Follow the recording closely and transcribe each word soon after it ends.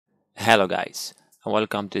Hello guys, and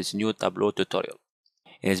welcome to this new Tableau tutorial.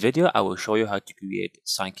 In this video, I will show you how to create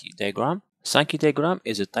Sankey Diagram. Sankey Diagram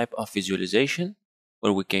is a type of visualization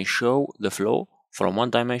where we can show the flow from one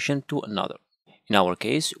dimension to another. In our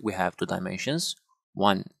case, we have two dimensions,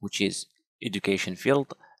 one which is education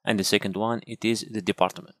field, and the second one it is the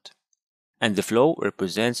department. And the flow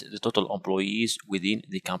represents the total employees within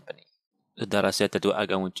the company. The dataset that we are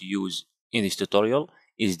going to use in this tutorial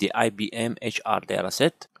is the IBM HR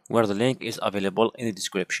dataset, where the link is available in the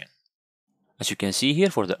description. As you can see here,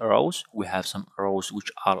 for the rows, we have some rows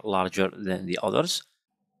which are larger than the others.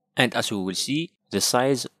 And as we will see, the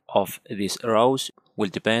size of these rows will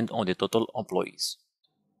depend on the total employees.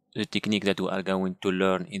 The technique that we are going to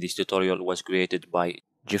learn in this tutorial was created by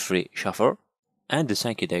Jeffrey Schaffer, and the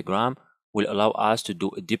Sankey diagram will allow us to do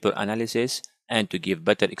a deeper analysis and to give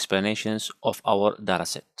better explanations of our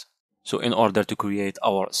dataset. So in order to create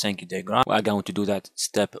our Sankey diagram, we are going to do that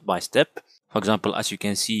step by step. For example, as you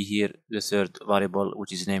can see here, the third variable,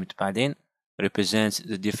 which is named padding, represents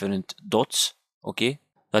the different dots, okay,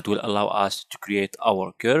 that will allow us to create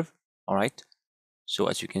our curve. All right. So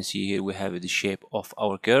as you can see here, we have the shape of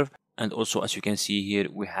our curve. And also, as you can see here,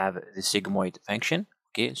 we have the sigmoid function.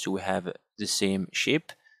 Okay, so we have the same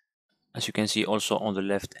shape. As you can see also on the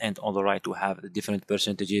left and on the right, we have the different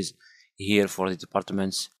percentages here for the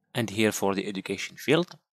departments and here for the education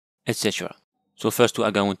field, etc. So first we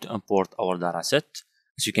are going to import our dataset.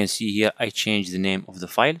 As you can see here, I changed the name of the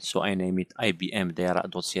file, so I name it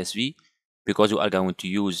ibmdata.csv because we are going to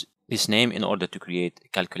use this name in order to create a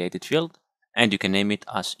calculated field, and you can name it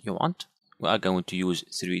as you want. We are going to use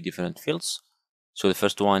three different fields. So the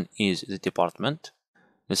first one is the department,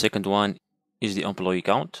 the second one is the employee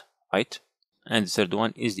count, right, and the third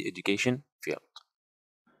one is the education field.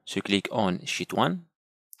 So click on sheet 1.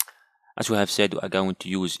 As we have said, we are going to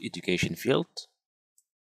use education field,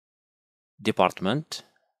 department,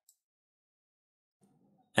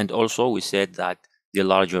 and also we said that the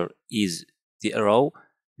larger is the row,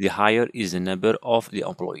 the higher is the number of the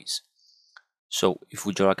employees. So if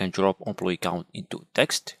we drag and drop employee count into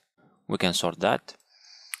text, we can sort that.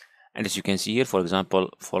 And as you can see here, for example,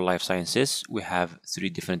 for life sciences, we have three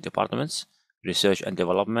different departments: research and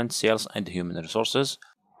development, sales, and human resources,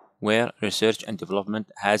 where research and development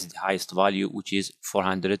has the highest value, which is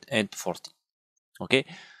 440. Okay,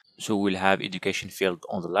 so we'll have education field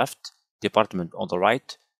on the left, department on the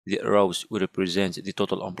right. The rows will represent the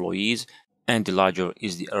total employees, and the larger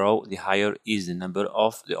is the row, the higher is the number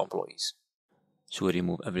of the employees. So we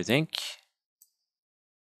remove everything,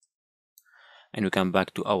 and we come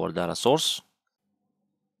back to our data source.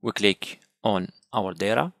 We click on our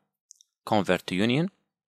data, convert to union,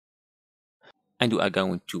 and we are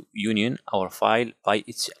going to union our file by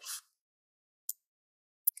itself.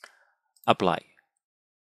 Apply.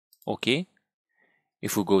 Okay.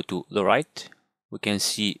 If we go to the right, we can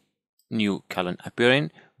see new column appearing,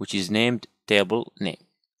 which is named table name.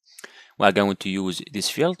 We are going to use this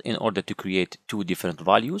field in order to create two different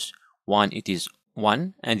values. One it is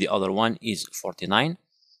 1 and the other one is 49.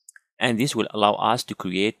 And this will allow us to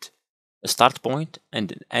create a start point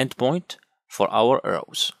and an end point for our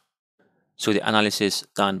rows. So the analysis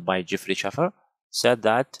done by Jeffrey Schaffer said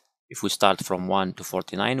that if we start from 1 to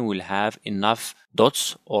 49, we'll have enough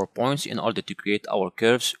dots or points in order to create our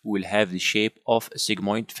curves. We'll have the shape of a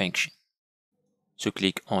sigmoid function. So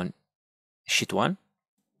click on sheet 1.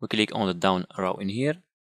 We click on the down arrow in here,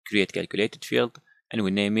 create calculated field, and we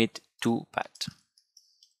name it to pad.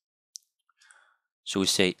 So we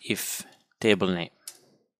say if table name.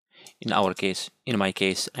 In my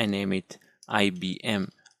case, I name it IBM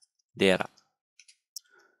data.csv,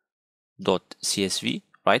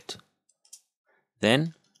 right?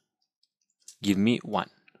 Then give me 1,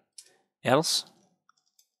 else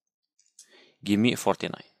give me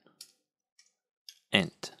 49,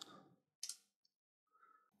 and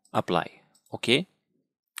apply. Okay,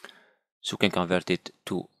 so we can convert it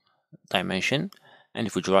to dimension, and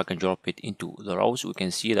if we drag and drop it into the rows, we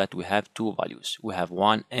can see that we have two values. We have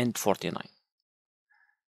 1 and 49.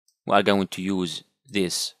 We are going to use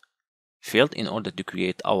this field in order to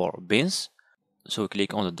create our bins. So we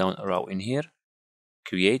click on the down arrow in here,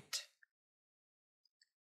 create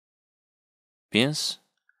bins,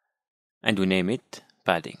 and we name it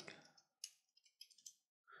padding.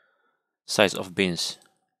 Size of bins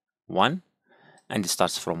 1, and it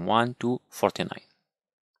starts from 1 to 49.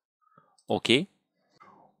 Okay,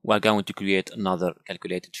 we are going to create another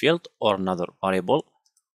calculated field or another variable.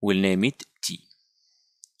 We'll name it t.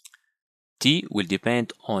 T will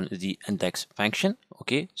depend on the index function.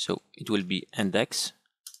 Okay, so it will be index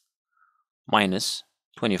minus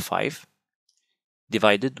 25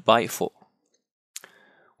 divided by 4.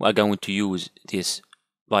 We are going to use this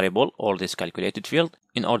variable or this calculated field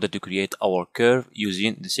in order to create our curve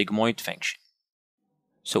using the sigmoid function.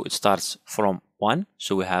 So it starts from 1,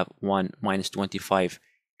 so we have 1 minus 25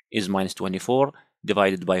 is minus 24,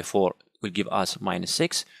 divided by 4 will give us minus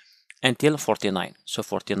 6, until 49. So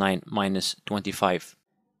 49 minus 25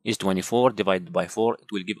 is 24, divided by 4,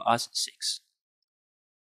 it will give us 6.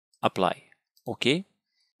 Apply. Okay.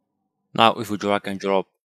 Now if we drag and drop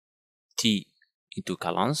T into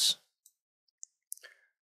columns,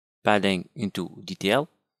 padding into detail,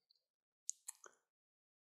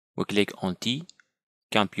 we click on T,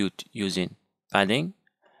 compute using padding,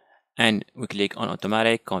 and we click on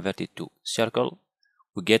automatic, convert it to circle,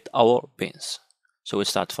 we get our pins. So we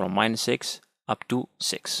start from minus 6 up to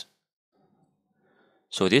 6.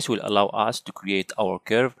 So this will allow us to create our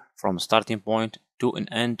curve from starting point to an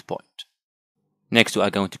end point. Next, we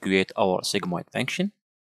are going to create our sigmoid function.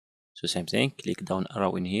 So same thing, click down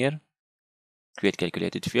arrow in here, create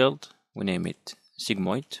calculated field, we name it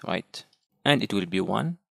sigmoid, right? And it will be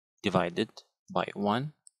 1 divided by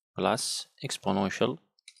 1 plus exponential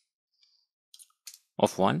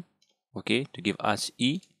of 1, okay, to give us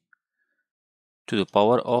e to the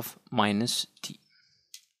power of minus t.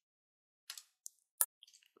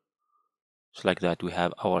 So like that we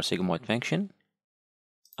have our sigmoid function.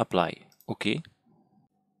 Apply. Okay.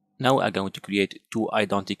 Now we are going to create two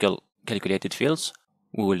identical calculated fields.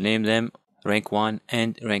 We will name them rank 1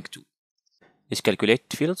 and rank 2. These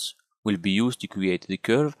calculated fields will be used to create the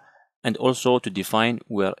curve and also to define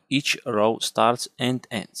where each row starts and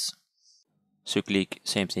ends. So click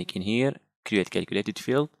same thing in here, create calculated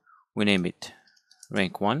field, we name it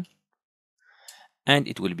rank 1, and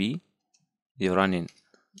it will be the running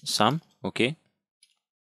sum. Okay.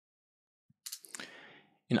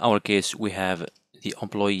 In our case, we have the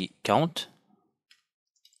employee count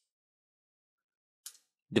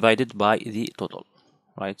divided by the total,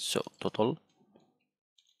 right? So total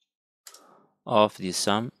of the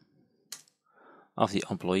sum of the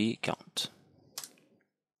employee count.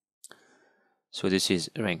 So this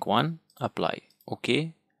is rank 1, apply.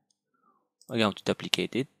 Okay. We're going to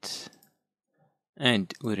duplicate it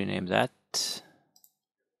and we rename that,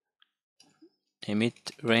 name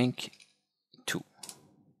it rank 2.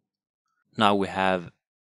 Now we have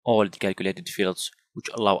all the calculated fields which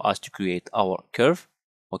allow us to create our curve.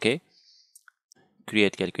 Okay.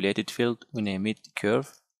 Create calculated field, we name it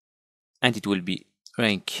curve, and it will be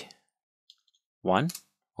rank 1,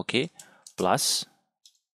 okay, plus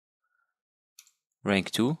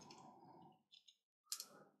rank 2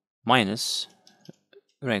 minus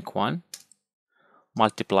rank 1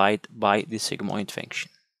 multiplied by the sigmoid function.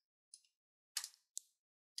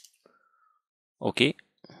 Okay.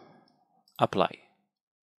 Apply.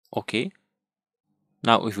 Okay.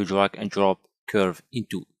 Now if we drag and drop curve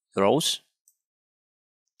into rows,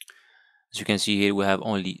 as you can see here we have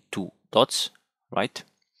only 2 dots, right?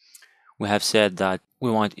 We have said that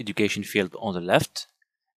we want education field on the left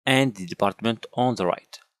and the department on the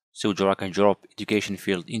right. So drag and drop education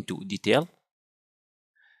field into detail,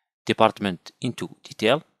 department into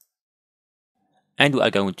detail, and we are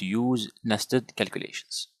going to use nested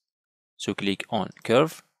calculations. So click on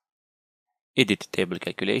curve, edit table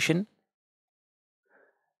calculation,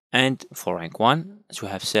 and for rank 1, as we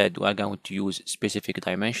have said, we are going to use specific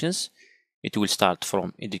dimensions. It will start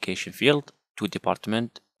from education field to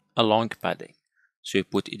department along padding. So you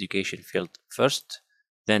put education field first,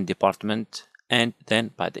 then department, and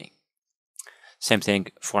then padding. Same thing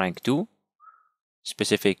for rank 2,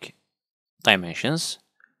 specific dimensions.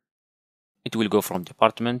 It will go from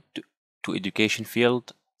department to education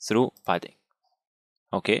field through padding.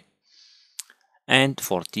 Okay. And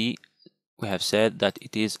for T, we have said that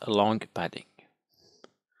it is along padding.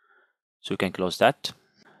 So we can close that.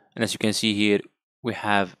 And as you can see here, we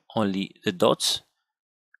have only the dots.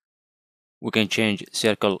 We can change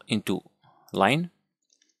circle into line.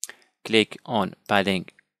 Click on padding,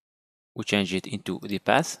 we change it into the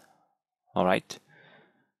path. All right.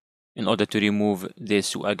 In order to remove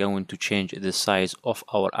this, we are going to change the size of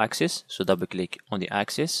our axis. So double click on the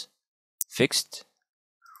axis, fixed.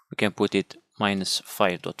 We can put it minus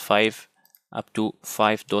 5.5 up to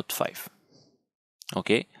 5.5.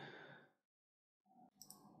 Okay.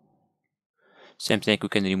 Same thing, we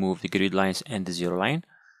can remove the grid lines and the zero line.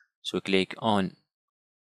 So click on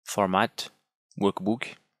format,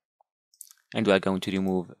 workbook, and we are going to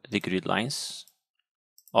remove the grid lines,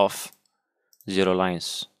 off, zero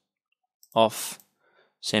lines, off.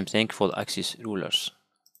 Same thing for the axis rulers,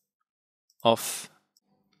 off.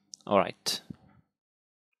 All right.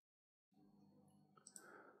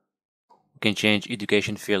 can change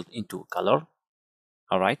education field into color.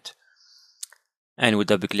 All right. And we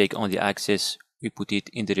double click on the axis, we put it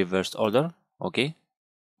in the reversed order. Okay.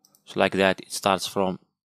 So like that, it starts from,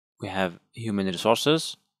 we have human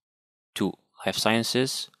resources to life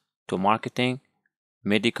sciences to marketing,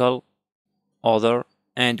 medical, other,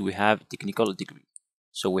 and we have technical degree.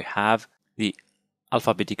 So we have the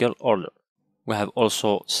alphabetical order. We have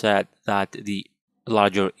also said that the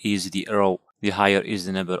larger is the row, the higher is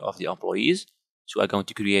the number of the employees. So I'm going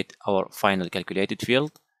to create our final calculated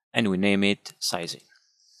field and we name it sizing.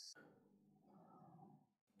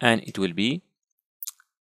 And it will be,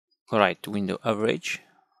 right, window average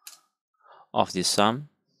of the sum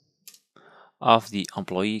of the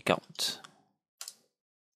employee count.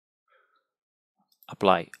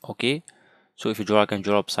 Apply. Okay. So if you drag and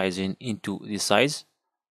drop sizing into the size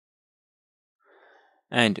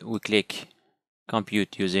and we click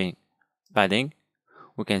compute using padding,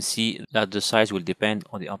 we can see that the size will depend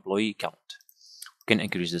on the employee count. We can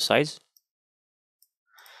increase the size.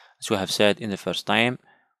 As we have said in the first time,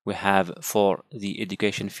 we have for the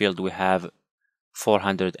education field, we have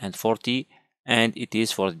 440, and it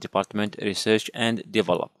is for the department research and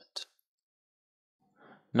development.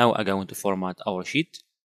 Now I'm going to format our sheet.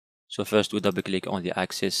 So first we double click on the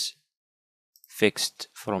axis fixed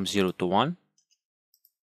from 0 to 1.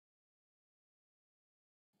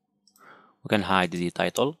 We can hide the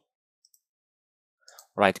title.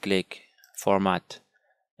 Right click, format,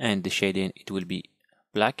 and the shading, it will be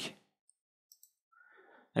black.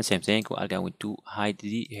 And same thing, we are going to hide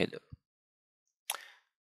the header.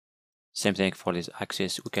 Same thing for this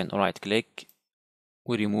axis, we can right click,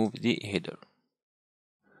 we remove the header.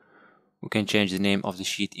 We can change the name of the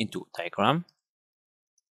sheet into diagram.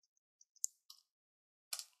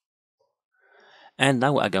 And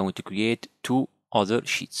now we are going to create two other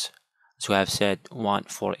sheets. So I have said one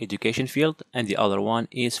for education field and the other one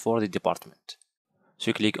is for the department.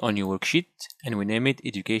 So click on your worksheet and we name it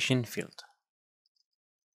education field.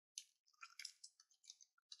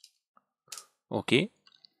 Okay.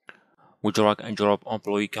 We drag and drop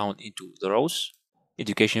employee count into the rows,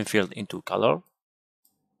 education field into color.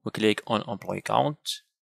 We click on employee count,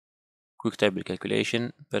 quick table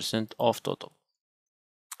calculation, percent of total.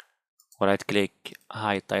 Right click,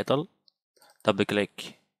 hide title, double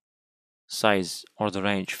click, size or the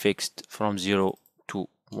range fixed from 0 to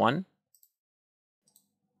 1.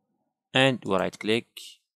 And we right click,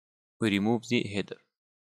 we remove the header.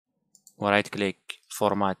 We right click,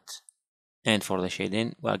 format, and for the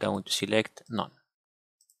shading, we are going to select none.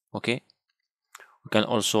 Okay. We can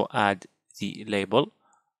also add the label.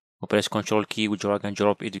 We press Ctrl key, we drag and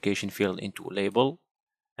drop education field into label.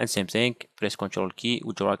 And same thing, press Ctrl key,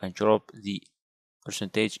 we drag and drop the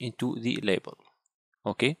percentage into the label.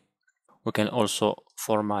 Okay. We can also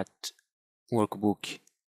format workbook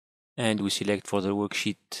and we select for the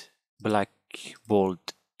worksheet black, bold,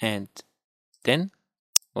 and 10.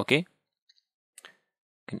 Okay.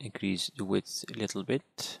 Can increase the width a little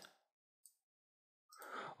bit.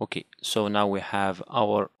 Okay, so now we have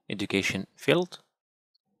our education field.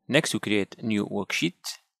 Next, we create a new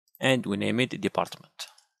worksheet and we name it department.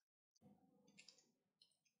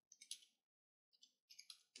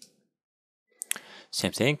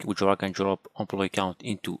 Same thing, we drag and drop employee count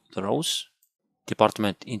into the rows,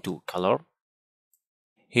 department into color.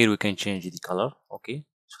 Here we can change the color, okay,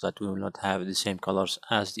 so that we will not have the same colors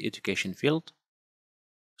as the education field.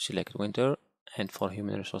 Select winter, and for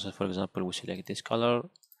human resources, for example, we select this color,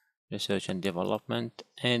 research and development,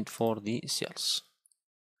 and for the sales.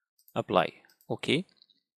 Apply. Okay.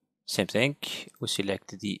 Same thing, we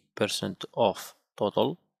select the percent of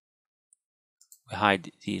total. We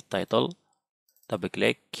hide the title, double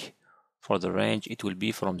click. For the range, it will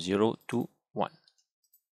be from 0 to 1.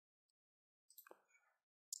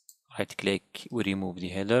 Right click, we remove the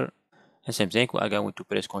header. And same thing, we are going to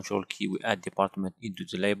press Ctrl key, we add department into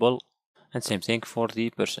the label. And same thing for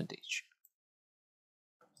the percentage.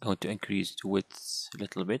 I'm going to increase the width a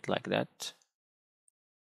little bit like that.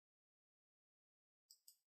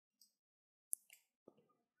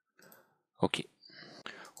 Okay.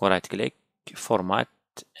 Right click, format,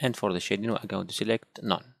 and for the shading, we are going to select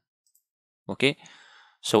none. Okay.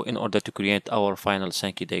 So in order to create our final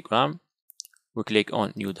Sankey diagram, we click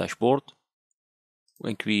on new dashboard,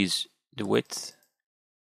 we increase the width,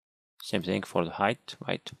 same thing for the height,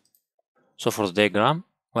 right? So for the diagram,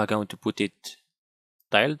 we are going to put it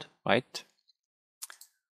tiled, right?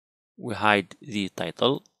 We hide the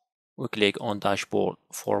title, we click on dashboard,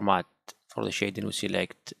 format, for the shading we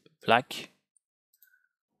select black.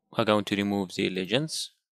 We're going to remove the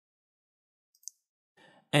legends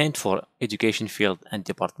And for education field and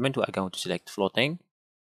department, we are going to select floating.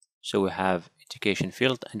 So we have education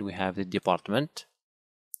field and we have the department.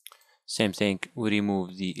 Same thing, we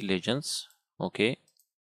remove the legends. Okay,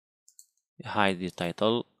 hide the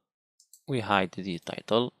title, we hide the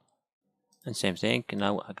title, and same thing.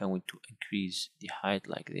 Now I'm going to increase the height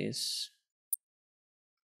like this,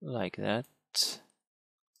 like that.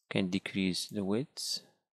 Can decrease the width.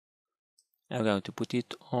 I'm going to put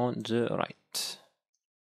it on the right.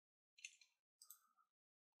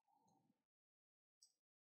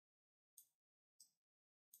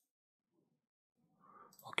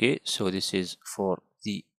 Okay, so this is for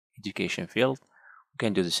the education field. We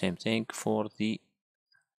can do the same thing for the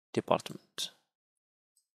department.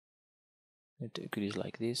 It increase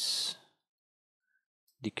like this,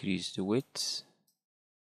 decrease the width.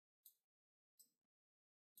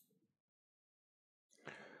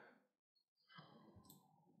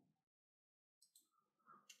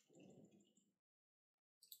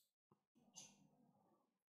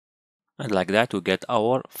 And like that, we get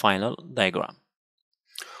our final diagram.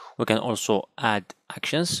 We can also add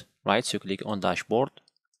actions, right? So click on dashboard,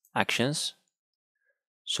 actions.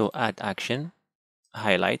 So add action,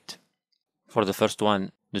 highlight. For the first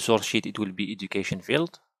one, the source sheet, it will be education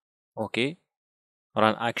field. Okay.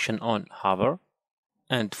 Run action on hover.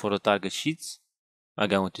 And for the target sheets, I'm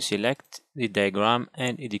going to select the diagram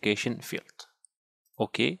and education field.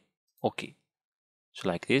 Okay. Okay. So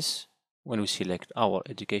like this, when we select our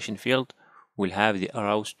education field, we'll have the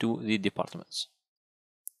arrows to the departments.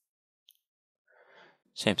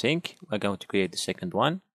 Same thing, we're going to create the second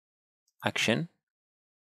one, action,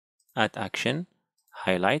 add action,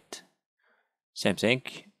 highlight. Same thing,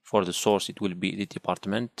 for the source it will be the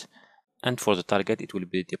department, and for the target it will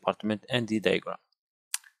be the department and the diagram.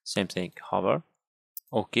 Same thing, hover,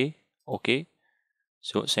 okay, okay.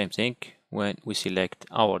 So same thing, when we select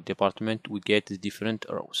our department, we get the different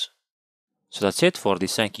rows. So that's it for the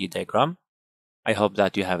Sankey diagram. I hope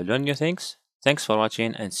that you have learned new things. Thanks for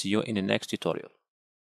watching and see you in the next tutorial.